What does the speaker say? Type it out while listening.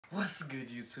What's good,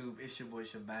 YouTube? It's your boy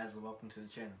Shabazz. Welcome to the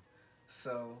channel.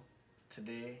 So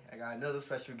today I got another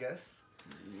special guest.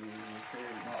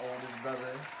 My oldest brother,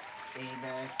 A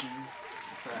Nasty.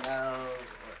 Now,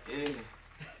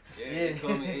 yeah,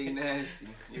 call me A Nasty.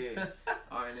 Yeah.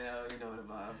 Alright, now you know the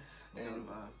vibes. You know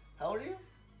the vibes. How old are you?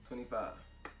 25.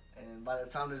 And by the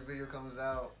time this video comes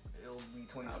out, it'll be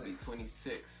 26. I'll be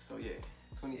 26. So yeah,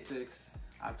 26.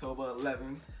 October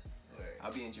 11th. Right.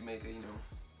 I'll be in Jamaica. You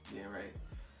know, getting right.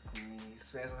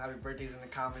 Spam some happy birthdays in the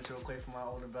comments real quick for my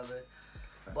older brother.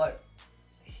 But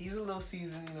he's a little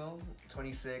seasoned, you know,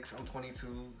 26, I'm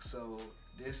 22. So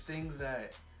there's things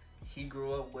that he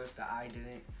grew up with that I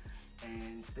didn't,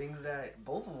 and things that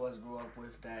both of us grew up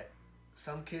with that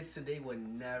some kids today would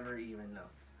never even know.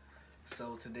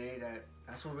 So today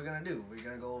that's what we're gonna do. We're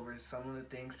gonna go over some of the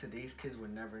things today's kids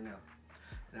would never know.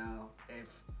 Now, if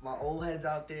my old heads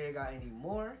out there got any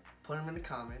more, put them in the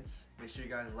comments. Make sure you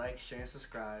guys like, share, and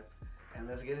subscribe. And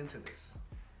let's get into this.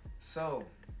 So,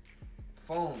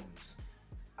 phones.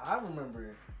 I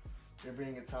remember there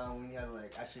being a time when you had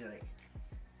to actually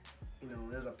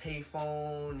there's a pay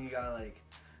phone. You gotta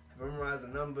memorize the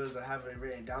numbers or have it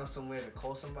written down somewhere to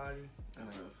call somebody.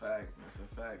 That's a fact. That's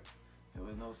a fact. There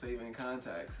was no saving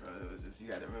contacts, bro. It was just, you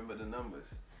gotta remember the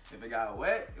numbers. If it got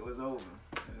wet, it was over.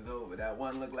 It was over. That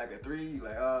one looked like a 3, you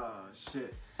like, oh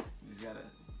shit. You just gotta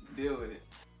deal with it.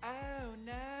 Oh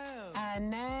no. I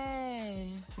know.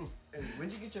 And when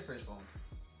did you get your first phone?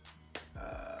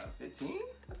 15,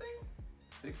 I think.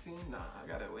 16? Nah, I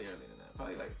got it way earlier than that.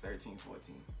 Probably like 13,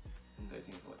 14.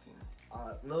 13,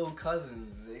 14. Little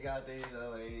cousins, they got these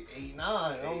like 8, 9.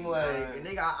 I'm 8, like, 9. and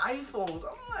they got iPhones.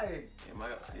 I'm like, Yeah, my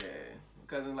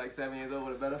cousin like 7 years old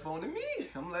with a better phone than me.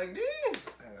 I'm like, damn.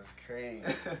 that's crazy.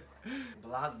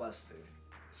 Blockbuster.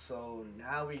 So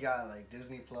now we got like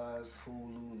Disney Plus,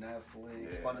 Hulu,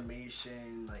 Netflix,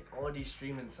 Funimation, like all these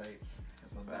streaming sites.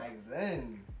 But back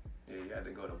then, yeah, you had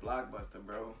to go to Blockbuster,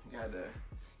 bro. You had to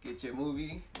get your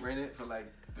movie, rent it for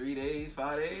like 3 days,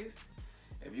 5 days.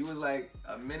 If you was like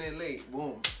a minute late,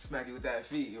 boom, smack you with that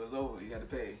fee. It was over. You had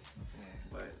to pay. Yeah.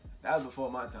 But that was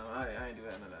before my time. I ain't do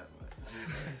that none of that.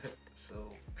 But.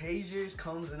 So pagers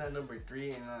comes in at number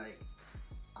 3, and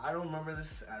I don't remember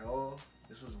this at all.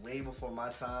 This was way before my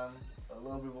time, a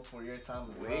little bit before your time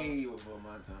as well. Way before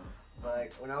my time. But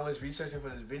like when I was researching for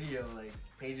this video, like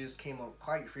pagers came up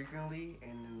quite frequently,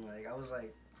 and then I was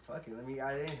like, fuck it, let me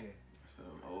add it in here. That's for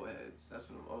them old heads. That's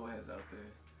for them old heads out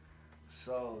there.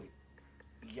 So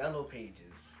yellow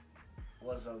pages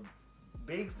was a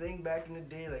big thing back in the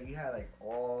day. Like you had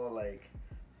all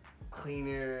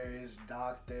cleaners,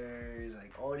 doctors,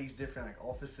 all these different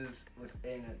offices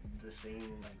within the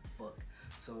same book.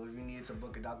 So if you needed to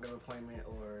book a doctor appointment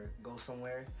or go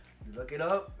somewhere, you look it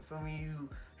up. For me, you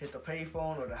hit the pay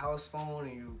phone or the house phone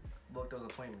and you book those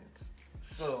appointments.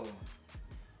 So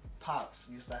Pops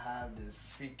used to have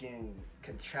this freaking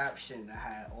contraption that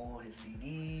had all his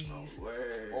CDs,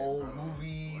 old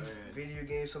movies, video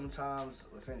games sometimes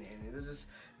within it, and it was just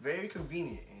very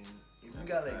convenient. And if you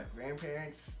got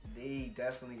grandparents, they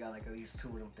definitely got at least 2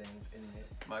 of them things in there.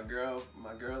 My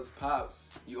girl's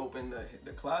Pops, you open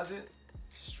the closet,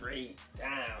 straight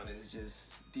down is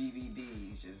just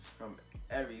DVDs, just from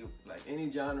any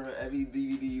genre, every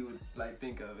DVD you would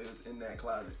think of, it was in that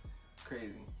closet.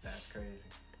 Crazy. That's crazy.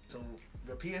 So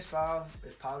the PS5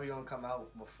 is probably gonna come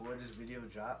out before this video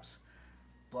drops,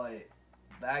 but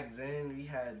back then we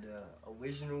had the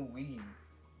original Wii,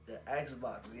 the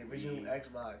Xbox, the original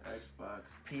Xbox,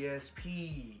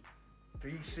 PSP,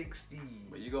 360.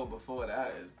 But you go before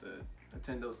that is the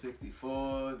Nintendo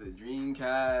 64, the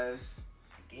Dreamcast,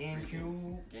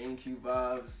 GameCube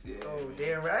vibes. Yeah. Oh,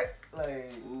 damn right.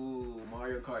 Ooh,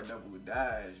 Mario Kart Double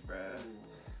Dash, bruh.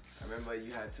 I remember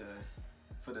you had to,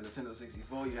 for the Nintendo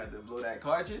 64, you had to blow that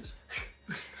cartridge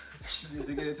just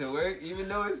to get it to work, even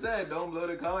though it said don't blow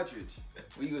the cartridge.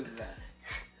 We was that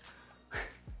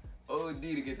OD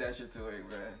to get that shit to work,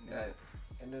 bruh.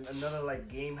 And then another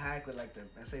game hack with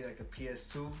let's say the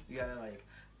PS2, you gotta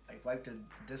wipe the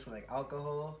disc with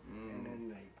alcohol and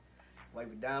then wipe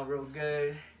it down real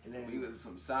good, and then we was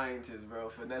some scientists, bro,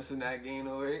 finessing that game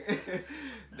to work.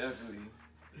 Definitely.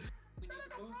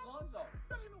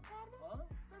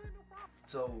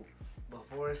 So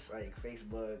before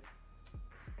Facebook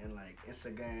and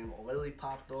Instagram really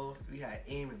popped off, we had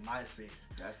AIM and MySpace.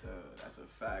 That's a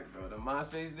fact, bro. The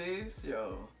MySpace days,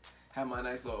 yo, had my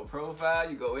nice little profile.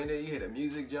 You go in there, you hear the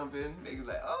music jumping. Niggas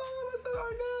like, oh, what's up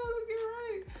right now? Let's get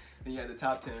right. Then you had the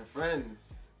top 10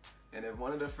 friends. And if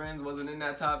one of the friends wasn't in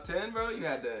that top 10, bro, you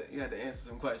had to answer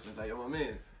some questions like, yo, my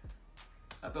mans,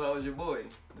 I thought I was your boy.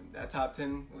 That top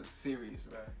 10 was serious,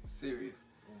 bro. Serious.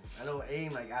 I know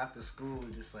AIM, like, after school,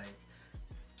 just, like,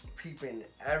 peeping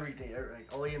everything.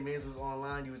 Like, all your mans was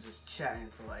online, you was just chatting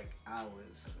for, like,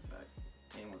 hours. That's a fact.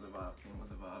 AIM was a vibe. AIM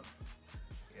was a vibe.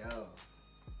 Yo,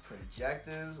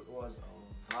 projectors was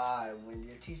a vibe. When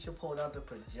your teacher pulled out the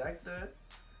projector,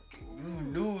 you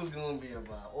knew it was gonna be a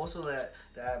vibe. Also, that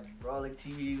brolic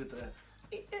TV with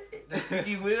the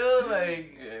squeaky wheel,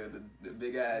 like, yeah, the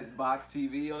big ass box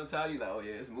TV on the top. You like, oh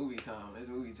yeah, it's movie time. It's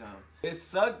movie time. It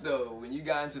sucked though when you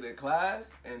got into the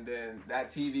class and then that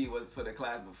TV was for the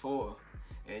class before,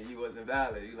 and you wasn't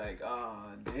valid. You like,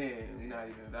 oh damn, you're not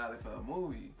even valid for a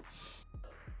movie.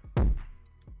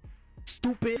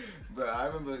 Stupid. Bro, I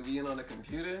remember being on the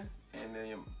computer and then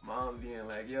your mom being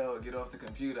like, yo, get off the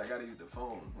computer, I gotta use the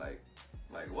phone. Like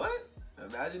what?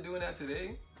 Imagine doing that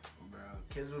today. bro,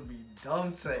 kids would be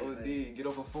dumb tight. OD, like. get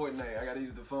off of Fortnite, I gotta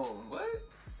use the phone. What?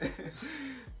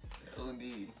 OD.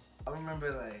 I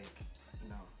remember, like,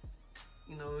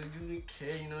 you a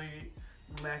kid, you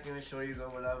macking with shorties or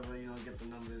whatever, get the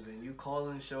numbers, and you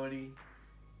calling shorty,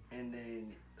 and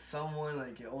then someone,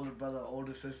 like your older brother,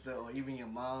 older sister, or even your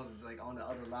mom's is, like, on the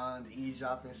other line,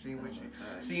 eavesdropping, seeing what you,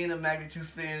 seeing the mac that you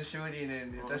spitting shorty, and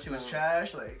then if that shit was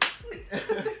trash, like.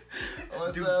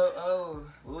 What's up? Oh,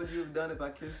 what would you have done if I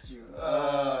kissed you?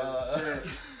 Oh, shit.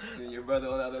 And your brother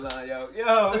on the other line, yo,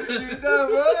 what you done,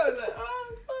 bro? I was like,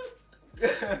 oh,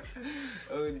 fuck.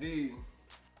 OD.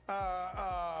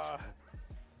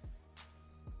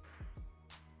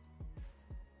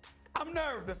 I'm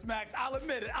nervous, Max. I'll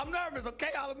admit it. I'm nervous, okay?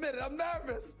 I'll admit it. I'm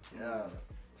nervous. Yeah.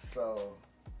 So,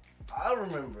 I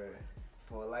remember,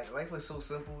 for life was so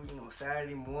simple.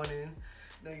 Saturday morning,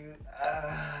 you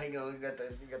got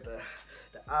the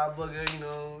eye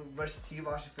booger. Brush your teeth,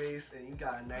 wash your face, and you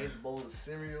got a nice bowl of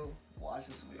cereal.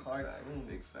 Watching some cartoons.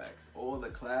 Big facts. All the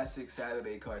classic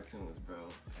Saturday cartoons, bro.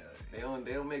 Yeah. They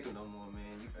don't make them no more, man.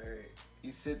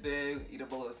 You sit there, eat a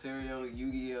bowl of cereal,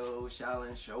 Yu-Gi-Oh,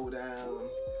 Shaolin Showdown,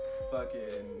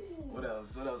 fucking what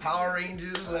else? Power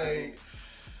Rangers, like.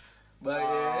 But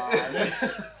yeah.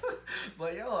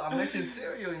 But yo, I mentioned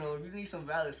cereal. If you need some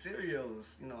valid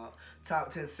cereals,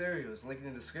 top 10 cereals, link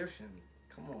in the description.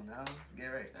 Come on now, let's get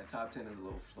right. That top 10 is a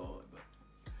little flawed, but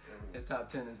his top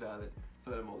 10 is valid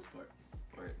for the most part.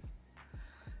 Word.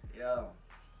 Yo,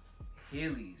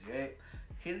 Heelys, right?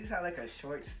 Heelys had like a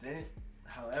short stint.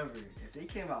 However, if they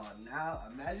came out now,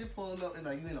 imagine pulling up and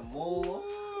you in a mall.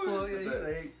 Hold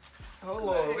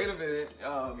on, wait a minute.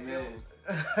 Oh man.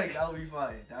 Like, that would be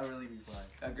fine. That would really be fine.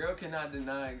 A girl cannot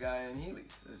deny a guy in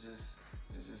Heelys. It's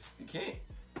just, you can't.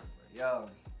 Yo,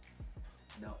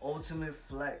 the ultimate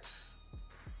flex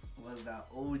was that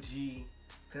OG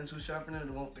pencil sharpener,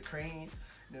 the one with the crane.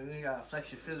 You gotta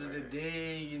flex your fit of the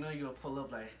day. You gonna pull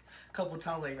up like a couple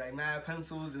times, like mad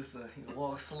pencils, just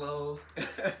walk slow.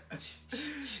 That's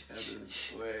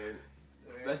weird.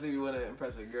 Especially if you want to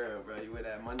impress a girl, bro. You wear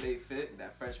that Monday fit,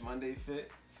 that fresh Monday fit.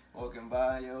 Walking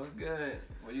by, yo, it's good.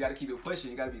 Well, you gotta keep it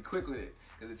pushing. You gotta be quick with it.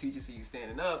 Cause the teacher see you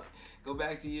standing up. Go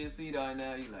back to your seat right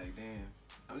now. You like, damn.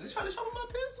 I was just trying to sharpen my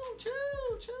pencil.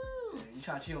 Chill. Yeah, you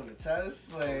trying to cheat on the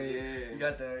test? Like, you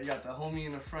got the homie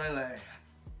in the front, like.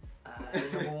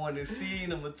 Number 1 is C,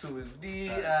 number 2 is D.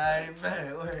 Alright,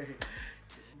 man, word.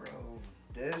 Bro,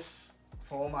 this,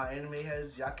 for all my anime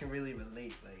heads, y'all can really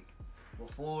relate. Like,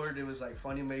 before there was like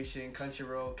Funimation,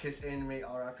 Crunchyroll, Kiss Anime,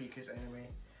 RIP Kiss Anime.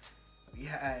 We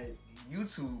had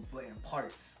YouTube, but in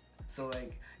parts. So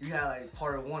like, you had like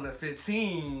part 1 of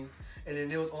 15, and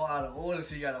then it was all out of order,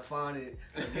 so you gotta find it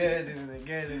again and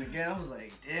again and again. I was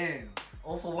like, damn.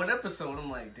 All for one episode. I'm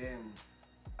like, damn.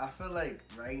 I feel like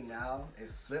right now,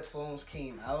 if flip phones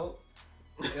came out,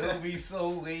 it'll be so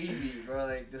wavy, bro.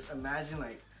 Like, just imagine,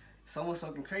 like, someone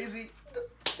talking crazy,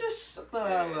 just shut the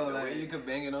hell up. The like, way you could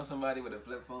bang it on somebody with a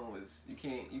flip phone was, you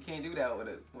can't do that with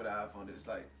an iPhone. It's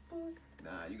like,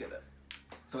 nah, you gotta.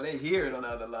 So they hear it on the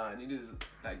other line. You just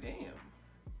like, damn.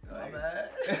 Like, my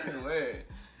bad. Weird.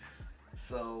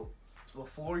 So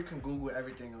before you can Google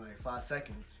everything in like 5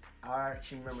 seconds, I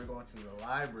actually remember going to the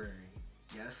library.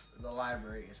 Yes, the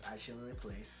library is actually a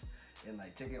place, and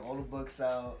like taking all the books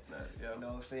out,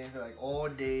 saying for like all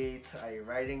day,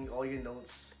 writing all your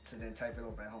notes to then type it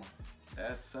up at home.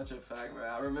 That's such a fact, bro.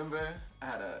 I remember I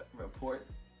had a report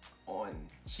on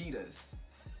cheetahs,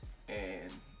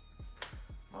 and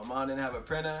my mom didn't have a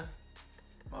printer.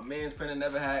 My man's printer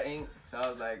never had ink, so I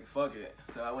was like, fuck it.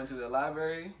 So I went to the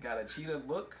library, got a cheetah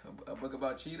book, a book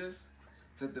about cheetahs,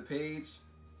 flipped the page,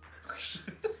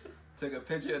 took a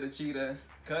picture of the cheetah,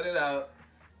 cut it out,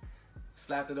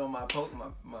 slapped it on my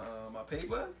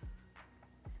paper.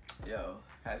 Yo,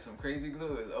 had some crazy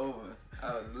glue. It was over.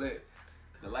 I was lit.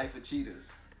 The life of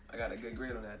cheetahs. I got a good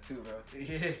grade on that too, bro.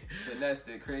 Yeah. Finessed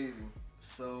it crazy.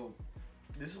 So,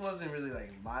 this wasn't really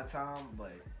like my time,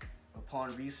 but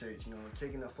upon research, you know,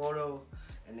 taking a photo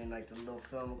and then like the little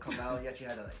film will come out, you actually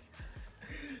had to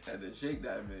like... Had to shake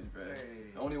that bitch, bro.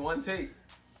 Hey. Only one take.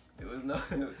 It was no...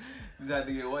 Just had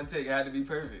to get one take. It had to be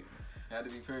perfect. It had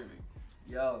to be perfect.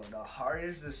 Yo, the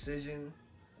hardest decision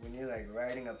when you're like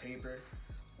writing a paper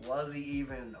wasn't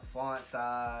even the font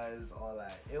size, all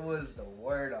that. It was the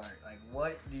word art. Like,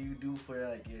 what do you do for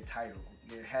like your title,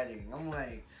 your heading? I'm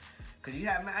like, cause you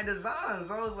have mad designs.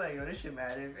 So I was like, yo, this shit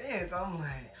mad advanced. I'm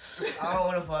like, I don't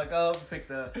want to fuck up. Pick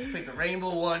the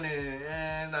rainbow one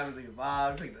and not really a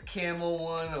vibe. Pick the camel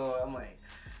one, or I'm like,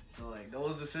 so like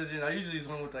those decisions. I usually just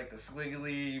went with like the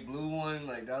squiggly blue one.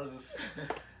 Like that was just,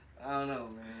 I don't know,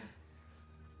 man.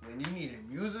 When you needed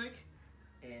music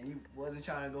and you wasn't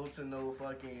trying to go to no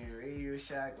fucking Radio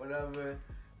Shack, whatever,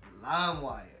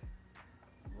 LimeWire.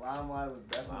 LimeWire was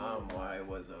definitely LimeWire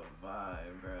was a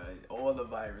vibe, bro. All the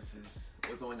viruses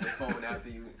was on your phone after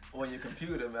you, on your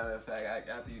computer, matter of fact,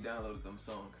 after you downloaded them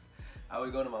songs. I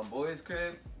would go to my boy's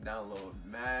crib, download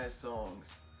mad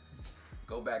songs.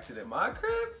 Go back to my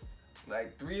crib,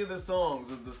 like 3 of the songs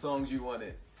was the songs you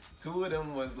wanted. 2 of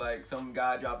them was like some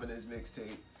guy dropping his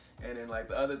mixtape. And then like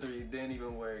the other 3 didn't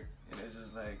even work. And it's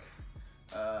just like,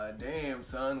 damn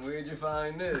son, where'd you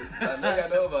find this? I know y'all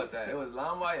know about that. It was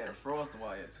LimeWire and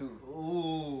FrostWire too.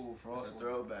 Ooh, It's a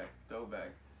FrostWire.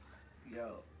 throwback.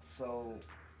 Yo, so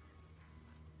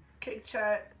Kick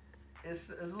Chat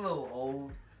is a little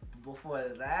old. But before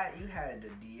that, you had the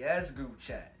DS group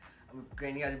chat. I mean,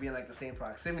 granted, you had to be in like the same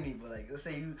proximity, but like, let's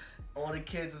say all the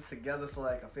kids was together for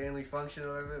like a family function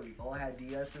or whatever. We all had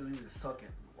DSs. We was talking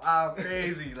wild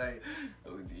crazy, like.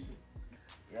 OD.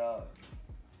 Yo,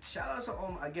 shout out to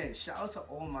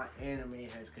all my anime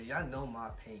heads, cause y'all know my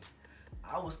pain.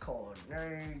 I was called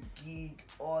nerd, geek,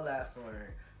 all that for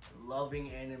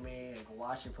loving anime, like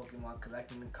watching Pokemon,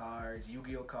 collecting the cards,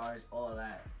 Yu-Gi-Oh cards, all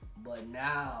that. But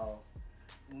now,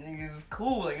 niggas is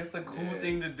cool. Like, it's a cool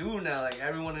thing to do now. Like,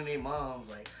 everyone and their moms,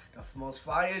 like, the most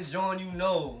fire John you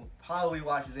know probably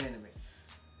watches anime.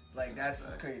 Like, that's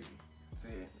just crazy. See,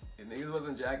 if niggas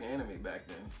wasn't jacking anime back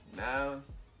then, now,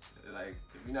 like,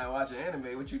 if you're not watching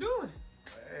anime, what you doing?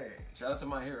 Hey. Shout out to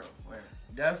My Hero. Where?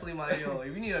 Definitely my yo.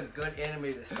 If you need a good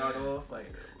anime to start off,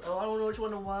 like, oh, I don't know which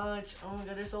one to watch. Oh my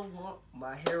god, there's so long.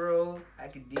 My Hero,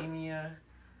 Academia,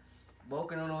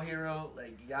 Boku no Hero,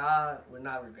 like, y'all would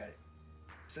not regret it.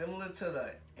 Similar to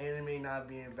the anime not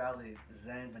being valid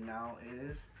then, but now it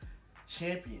is,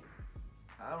 Champion.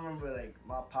 I remember, like,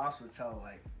 my pops would tell,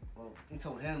 like, well, he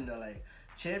told him that, like,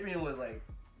 Champion was, like,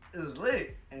 it was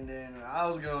lit. And then when I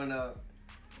was growing up,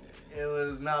 it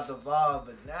was not the vibe,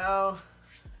 but now,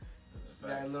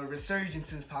 got a little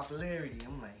resurgence in popularity.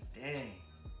 I'm like, dang.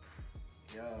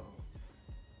 Yo.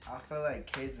 I feel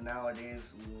like kids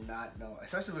nowadays will not know,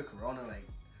 especially with Corona, like,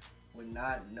 would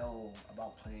not know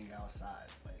about playing outside.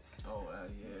 Like, oh,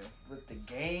 yeah. with the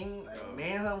gang, like,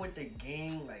 manhunt with the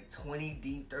gang, like, 20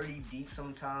 deep, 30 deep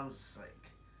sometimes, like.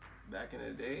 Back in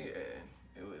the day,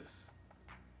 yeah, it was,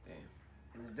 damn.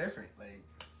 It was different, like.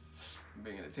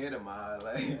 Bringing a tear to my eye,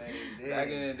 like, back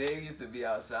in the day, we used to be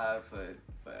outside for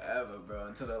forever, bro,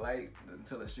 until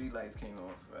the street lights came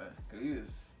off, bro. Cause we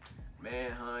was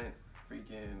manhunt,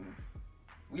 freaking.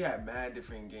 We had mad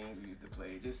different games we used to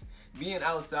play. Just being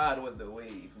outside was the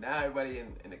wave. Now everybody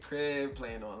in the crib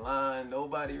playing online.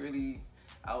 Nobody really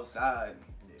outside,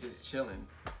 just chilling.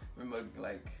 Remember,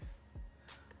 like,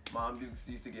 Mom Dukes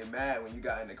used to get mad when you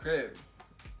got in the crib.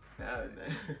 Now,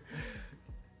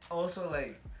 also,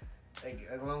 like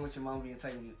along with your mom being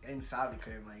tight when you inside the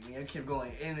crib, like, when your kid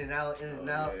going in and out,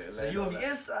 Yeah, so you gonna be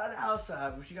inside and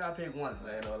outside, but you gotta pick one.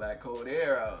 Letting all that cold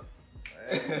air out.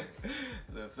 It's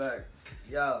a fact.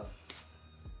 Yo,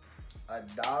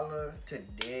 $1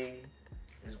 today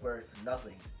is worth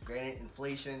nothing. Granted,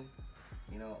 inflation,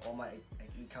 you know, all my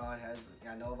econ has,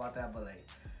 I know about that, but like,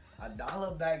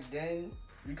 $1 back then,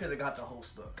 you could have got the whole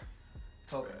store.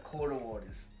 Talking quarter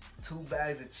waters, 2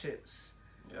 bags of chips.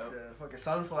 Yep. The fucking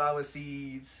sunflower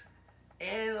seeds,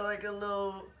 and like a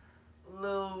little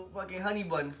fucking honey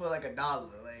bun for like $1.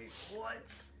 Like,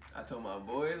 what? I told my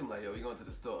boys, I'm like, yo, we going to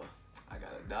the store. I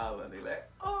got $1. They like,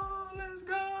 oh, let's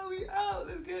go, we out,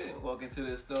 let's get it. Walk into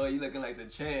the store, you looking like the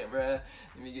champ, bruh.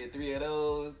 Let me get 3 of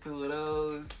those, 2 of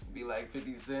those, be like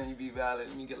 50 cents, you be valid.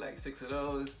 Let me get like 6 of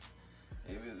those.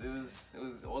 It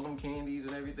was all them candies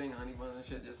and everything, honey bun and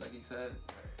shit, just like he said.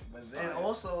 But then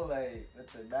also, like,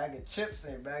 with the bag of chips,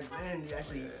 and back then, you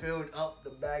actually filled up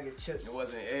the bag of chips. It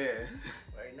wasn't air.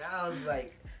 Right now, it's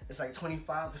like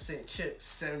 25%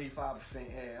 chips,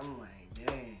 75% air. I'm like,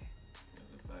 dang.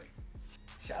 That's a fact.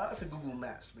 Shout out to Google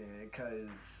Maps, man,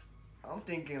 because I'm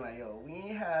thinking like, yo, we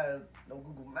ain't have no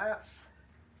Google Maps.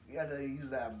 You had to use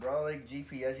that brolic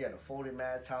GPS. You had to fold it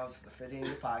mad times to fit it in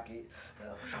your pocket.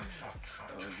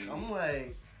 I'm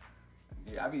like,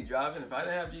 yeah, I be driving. If I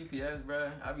didn't have GPS,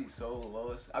 bruh, I'd be so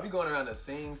lost. I be going around the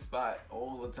same spot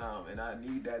all the time, and I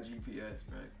need that GPS,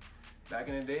 bruh. Back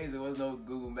in the days, there was no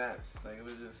Google Maps. Like, it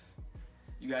was just,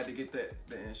 you had to get the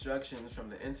instructions from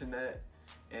the internet,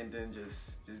 and then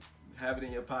just have it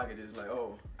in your pocket. Just like,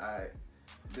 oh, alright,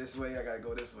 this way, I gotta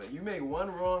go this way. You make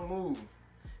one wrong move,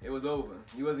 it was over.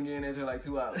 You wasn't getting there until like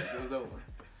 2 hours. It was over.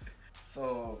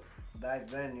 So back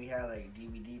then we had like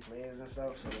DVD players and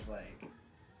stuff, so it's like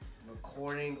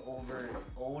recording over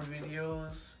old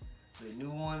videos with new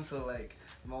ones. So like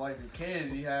my wife and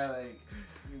kids, you had like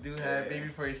you do have Baby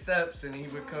for Your Steps, and he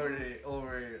recorded it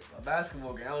over a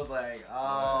basketball game. I was like,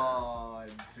 oh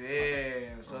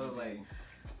damn. So I was like,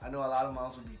 I know a lot of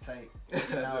moms would be tight.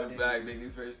 That's a fact.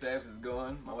 Baby's First Steps is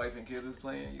gone. My wife and kids is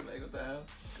playing. You like, what the hell?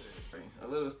 A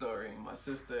little story. My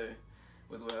sister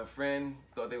was with her friend,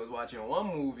 thought they was watching one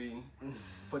movie,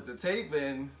 put the tape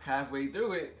in, halfway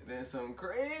through it, then some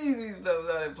crazy stuff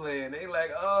started playing. They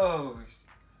like, oh.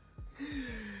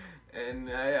 And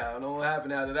yeah, I don't know what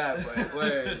happened after that, but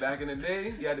word, back in the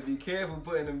day, you had to be careful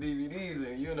putting them DVDs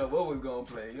in. You don't know what was going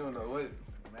to play. You don't know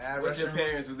what your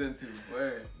parents was into.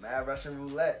 Word. Mad Russian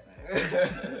roulette.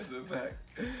 That's a fact.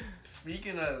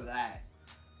 Speaking of that,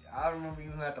 I remember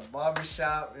even at the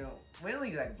barbershop, you know,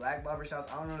 mainly like black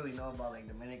barbershops. I don't really know about like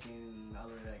Dominican and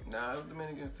other like. Nah, it was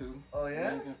Dominicans too. Oh yeah?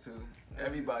 Dominicans too.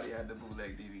 Everybody had the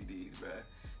bootleg DVDs, bruh.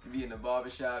 You be in the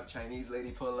barbershop, Chinese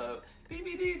lady pull up,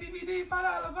 DVD,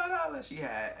 $5. She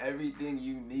had everything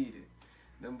you needed.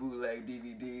 Them bootleg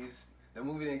DVDs. The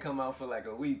movie didn't come out for like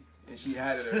a week, and she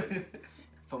had it already.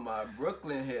 For my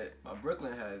Brooklyn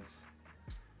heads,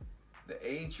 the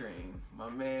A Train, my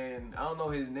man, I don't know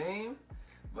his name,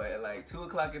 but at like 2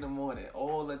 o'clock in the morning,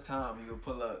 all the time, he would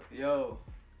pull up, yo,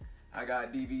 I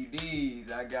got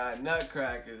DVDs, I got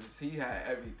Nutcrackers. He had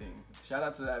everything. Shout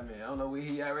out to that man. I don't know where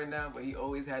he at right now, but he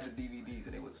always had the DVDs,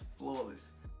 and it was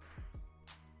flawless.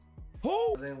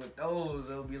 Who? Then with those,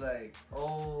 it'll be like,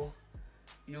 oh,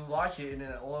 you watch it, and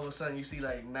then all of a sudden you see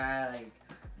like mad like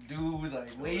dudes like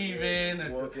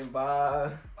waving, walking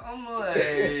by. I'm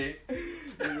like,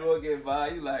 you walking by,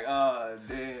 you like, oh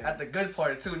damn. At the good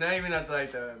part too, not even at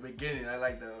like the beginning. I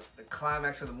like the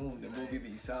climax of the movie. The movie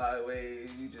be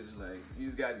sideways. You just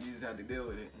have to deal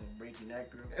with it. Break your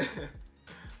neck, girl.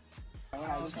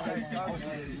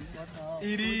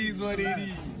 It is what it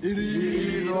is. It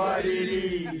is what it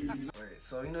is. Right,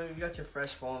 so you know you got your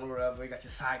fresh phone or whatever, you got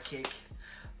your sidekick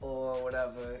or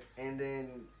whatever, and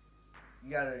then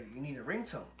you need a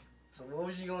ringtone. So what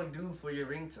was you gonna do for your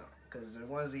ringtone? Because the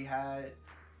ones he had,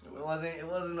 it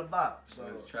wasn't a bop. So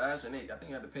it was trash, and I think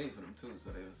you had to pay for them too.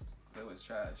 So they was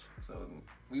trash. So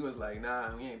we was like,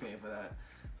 nah, we ain't paying for that.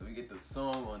 So we get the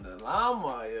song on the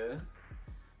LimeWire,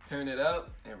 turn it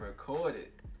up, and record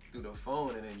it through the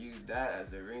phone, and then use that as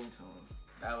the ringtone.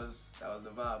 That was the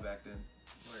vibe back then.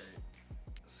 Right.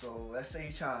 So let's say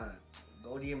you're trying to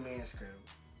go to your man's crib,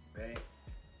 right?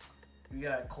 You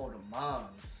gotta call the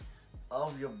moms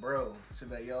of your bro to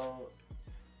be like, yo,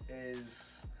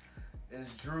 is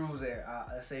Drew there?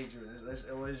 Let's say Drew.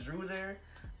 Was Drew there?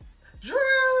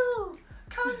 Drew,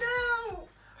 come down.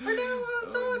 We're down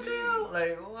on so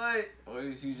like what? Or you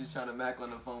was just trying to mac on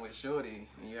the phone with Shorty,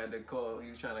 and you had to call. He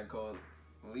was trying to call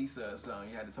Lisa or something.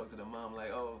 You had to talk to the mom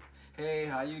like, oh, hey,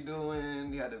 how you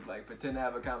doing? You had to like pretend to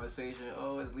have a conversation.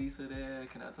 Oh, is Lisa there?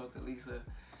 Can I talk to Lisa?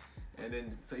 And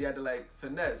then so you had to like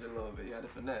finesse a little bit. You had to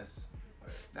finesse.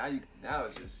 Now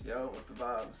it's just, yo, what's the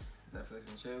vibes? Netflix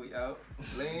and chill, we out.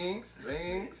 Links.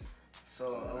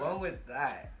 So along with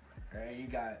that, right? You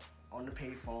got on the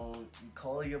payphone. You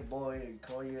call your boy. You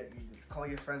call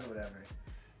your friends or whatever.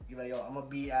 You like, yo, I'm gonna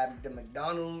be at the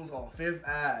McDonald's on 5th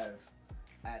Ave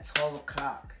at 12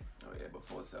 o'clock. Oh yeah,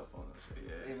 before cell phones and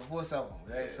shit. Yeah, before cell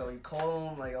phones, right? Yeah. So you call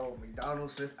them like, oh,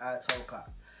 McDonald's 5th Ave 12 o'clock.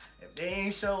 If they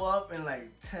ain't show up in like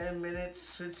 10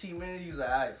 minutes, 15 minutes, you was like,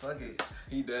 alright, fuck it.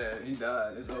 He died. It's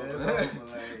over. It's over,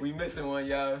 like, we missing one,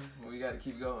 y'all. We gotta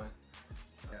keep going.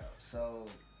 Yeah, so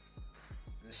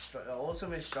the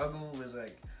ultimate struggle was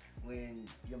like when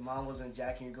your mom wasn't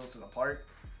jacking you go to the park.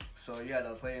 So you had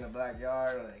to play in the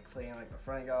backyard or like play in like the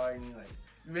front yard, and you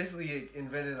basically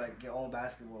invented like your own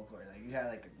basketball court. Like you had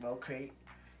like a milk crate,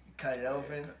 you cut it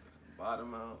open, cut the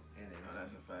bottom out, and then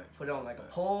that's a fact. Put it on like a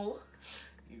pole.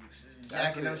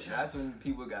 That's when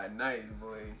people got nice,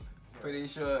 boy. Pretty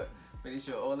sure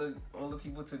all the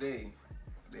people today,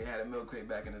 they had a milk crate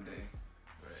back in the day.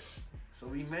 Right. So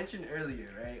we mentioned earlier,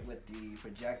 right, with the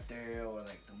projector or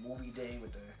like the movie day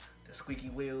with the squeaky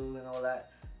wheel and all that,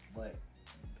 but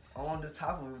on the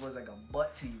top of it was like a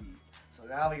butt TV. So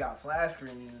now we got flat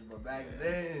screens, but back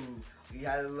then we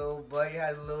had a little butt, you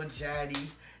had a little jaddy,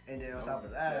 and then on top of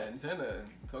that, the antenna.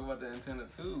 Talk about the antenna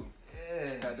too.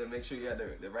 yeah, You had to make sure you had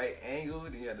the right angle,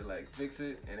 then you had to like fix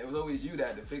it, and it was always you that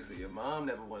had to fix it. Your mom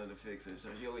never wanted to fix it, so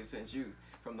she always sent you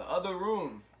from the other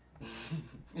room.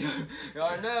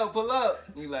 Arnell, pull up.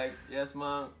 You like, yes,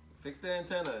 mom, fix the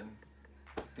antenna.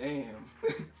 Damn.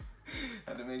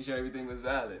 Had to make sure everything was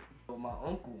valid. So my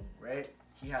uncle, right,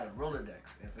 he had a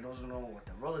Rolodex, and for those who know what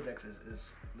the Rolodex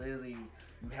is literally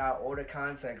you have all the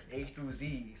contacts A through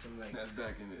Z. So like That's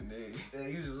back in the day.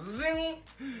 and you just zing.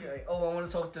 You're like, oh, I want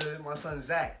to talk to my son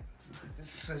Zach.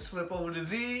 Just flip over to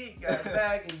Z, got it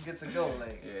back, and you get to go.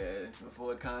 Like, Yeah,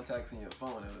 before contacts in your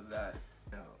phone, it was that.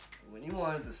 you know, when you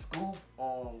wanted to scoop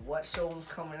on what shows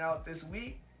coming out this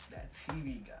week, that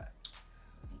TV guy.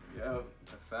 Yeah,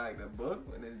 the fact, the book,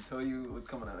 when they tell you what's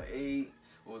coming on at 8,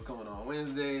 what was coming on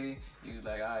Wednesday, you was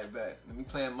like, all right, bet. Let me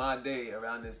plan my day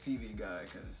around this TV guy,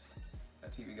 because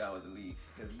that TV guy was elite.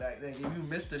 Because back then, if you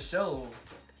missed the show,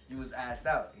 you was asked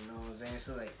out. You know what I'm saying?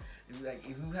 So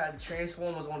if you had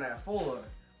Transformers on at 4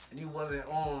 and you wasn't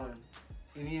on,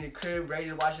 and you in the crib ready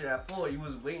to watch it at 4, you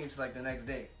was waiting till like the next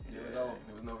day. And it was over.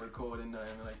 There was no recording,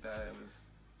 nothing like that. It was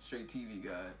straight TV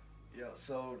guy. Yo,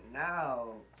 so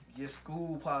now your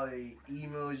school probably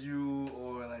emails you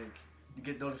or like you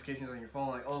get notifications on your phone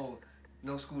like, oh,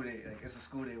 no school day, like it's a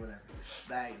school day, whatever.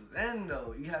 Back then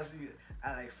though, you have to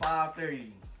at like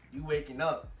 5:30, you waking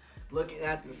up, looking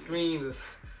at the screen, is,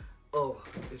 oh,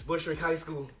 it's Bushwick High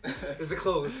School, it's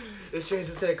closed, it's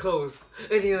Transit Tech closed,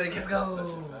 and you're like, let's Such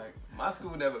go. a fact. My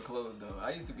school never closed though.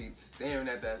 I used to be staring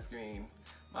at that screen.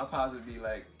 My pops would be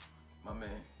like, my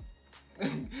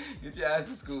man, get your ass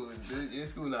to school. Your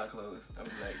school not closed. I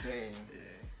was like, dang. Yeah.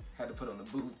 Had to put on the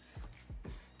boots,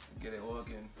 get it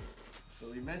walking.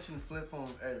 So we mentioned flip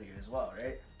phones earlier as well,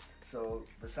 right? So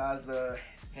besides the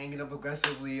hanging up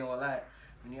aggressively and all that,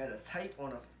 when you had to type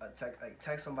on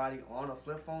text somebody on a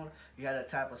flip phone, you had to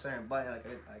tap a certain button, like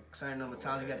a certain number of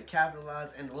times. You had to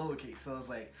capitalize and the lowercase. So it's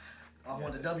like, I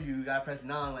want the W, you gotta press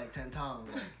 9 like 10 times.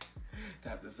 Like,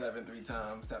 Tap the 7 3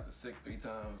 times, tap the 6 3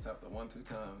 times, tap the 1 2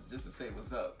 times, just to say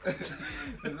what's up. It's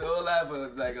all that for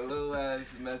like a little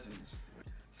ass message.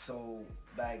 so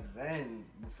back then,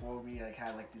 before we like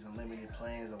had like these unlimited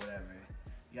plans or whatever,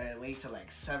 you had to wait till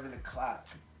like 7 o'clock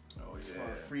Oh for yeah.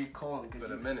 a free calling. For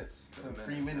the minutes. For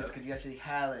 3 minutes, because you actually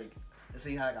had like, let's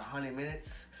say you had like 100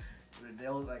 minutes. They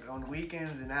was like on the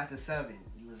weekends and after 7,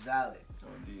 you was valid. Oh,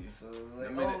 D. So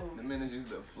like, The minutes used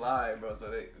to fly, bro.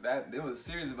 So they was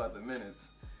serious about the minutes,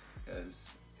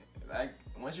 cause like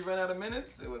once you ran out of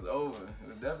minutes, it was over. It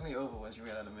was definitely over once you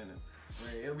ran out of minutes.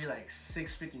 it would be like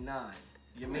 6:59.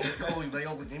 Your minutes call you like,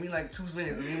 yo, give me like 2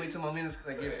 minutes. Let me wait till my minutes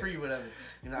like get free, whatever.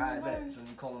 You know, I bet. So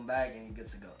you call them back and you get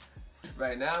to go.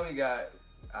 Right now we got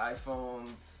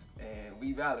iPhones and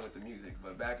we valid with the music,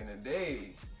 but back in the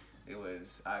day, it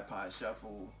was iPod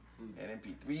Shuffle and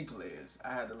MP3 players.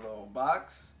 I had the little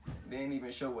box. They didn't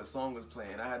even show what song was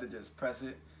playing. I had to just press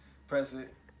it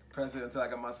until I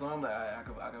got my song. Like, I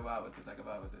can vibe with this. I can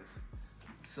vibe with this.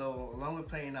 So along with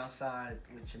playing outside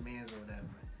with your mans or whatever,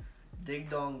 Ding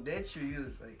Dong Ditch you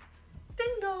was like, ding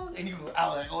dong, and you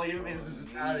out like, oh, your man's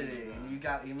just out of there. And you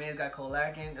got your man's got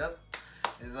Colac up.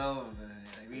 It's over, man.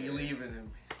 Like, we leaving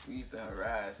him. We used to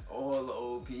harass all the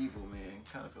old people, man.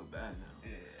 Kind of feel bad now.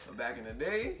 Yeah. But back in the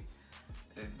day,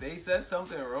 if they said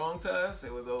something wrong to us,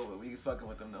 it was over. We was fucking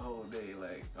with them the whole day.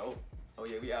 Like, oh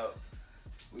yeah, we out.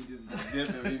 We just been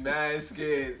dipping. We mad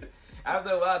scared.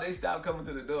 After a while, they stopped coming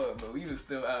to the door, but we was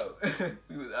still out.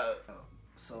 We was out.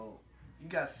 So you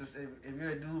got sisters. If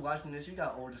you're a dude watching this, you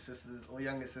got older sisters or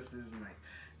younger sisters, and like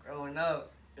growing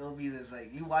up, it'll be this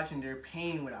like you watching their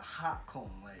pain with a hot comb.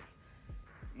 Like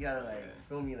you gotta like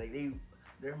feel me. Like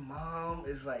their mom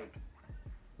is like.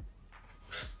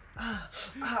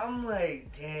 I'm like,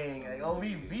 dang, like, oh,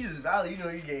 we just valid. You know,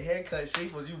 you get haircut,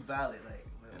 shapers, you valid. Like,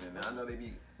 and then I know they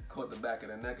be caught the back of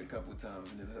the neck a couple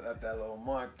times, and just at that little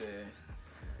mark there,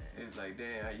 it's like,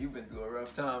 damn, you been through a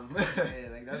rough time. yeah,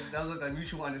 like that was like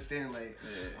mutual understanding. Like,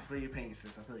 Yeah. I feel your pain,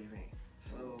 sis. I feel your pain.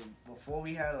 So before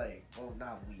we had like, well,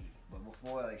 not we, but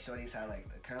before like shorties had like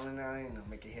the curling iron to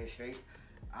make your hair straight,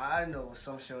 I know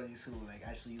some shorties who like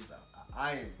actually use a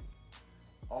iron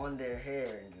on their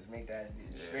hair and just make that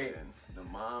straight. And the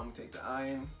mom take the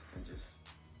iron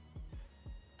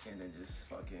and then just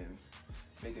fucking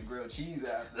make a grilled cheese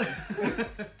after.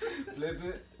 Flip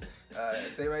it.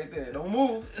 Stay right there. Don't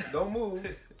move.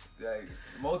 Like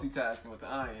multitasking with the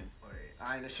iron.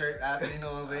 Iron the shirt after, you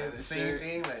know what I'm saying? Iron The the same shirt.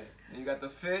 thing, like. And you got the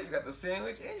fit, you got the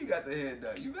sandwich, and you got the head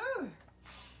done. You valid.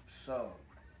 So,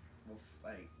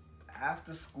 like,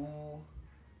 after school,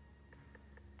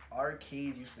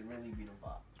 arcades used to really be the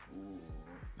vibe. Ooh,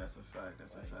 that's a fact.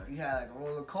 That's Like, a fact. you had like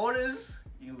all the corners,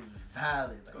 you was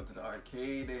valid. Like, Go to the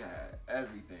arcade, they had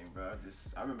everything, bro.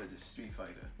 I remember just Street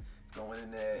Fighter. It's going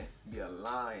in there, be a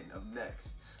line of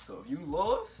necks. So if you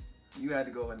lost, you had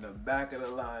to go in the back of the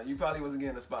line. You probably wasn't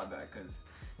getting a spot back because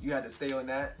you had to stay on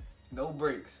that. No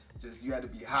breaks. Just you had to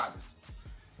be hot. Just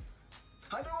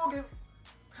Hadouken.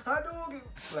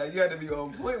 Like you had to be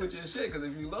on point with your shit because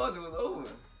if you lost, it was over.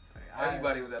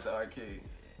 Everybody was at the arcade.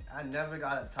 I never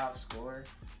got a top score.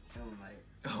 And like,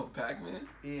 Oh, Pac-Man?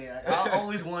 yeah, I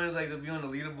always wanted like to be on the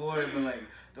leaderboard, but like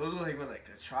those were like with like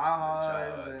the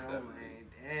tryhards, and I'm definitely.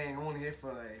 like, dang, I'm only here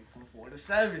for like from 4 to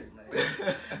 7.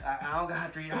 Like, I don't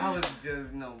got 3 hours.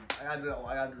 Just I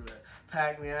gotta do the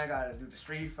Pac-Man. I gotta do the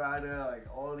Street Fighter, like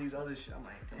all these other shit. I'm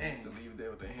like, I used to dang. leave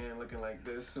there with the hand looking like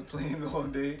this for playing all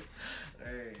day.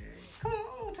 Hey, come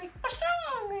on, take my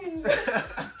strong.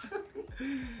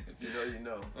 If you know, you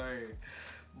know. Right.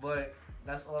 But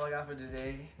that's all I got for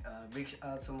today. Big shout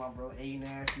out to my bro A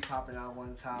Nasty popping out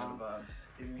one time. No vibes.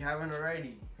 If you haven't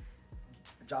already,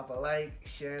 drop a like,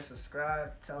 share, subscribe,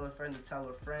 tell a friend to tell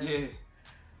a friend. Yeah.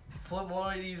 Put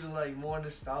more of these like more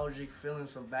nostalgic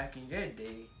feelings from back in your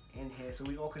day in here so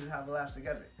we all could just have a laugh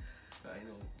together. And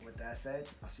with that said,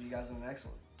 I'll see you guys in the next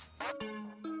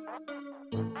one.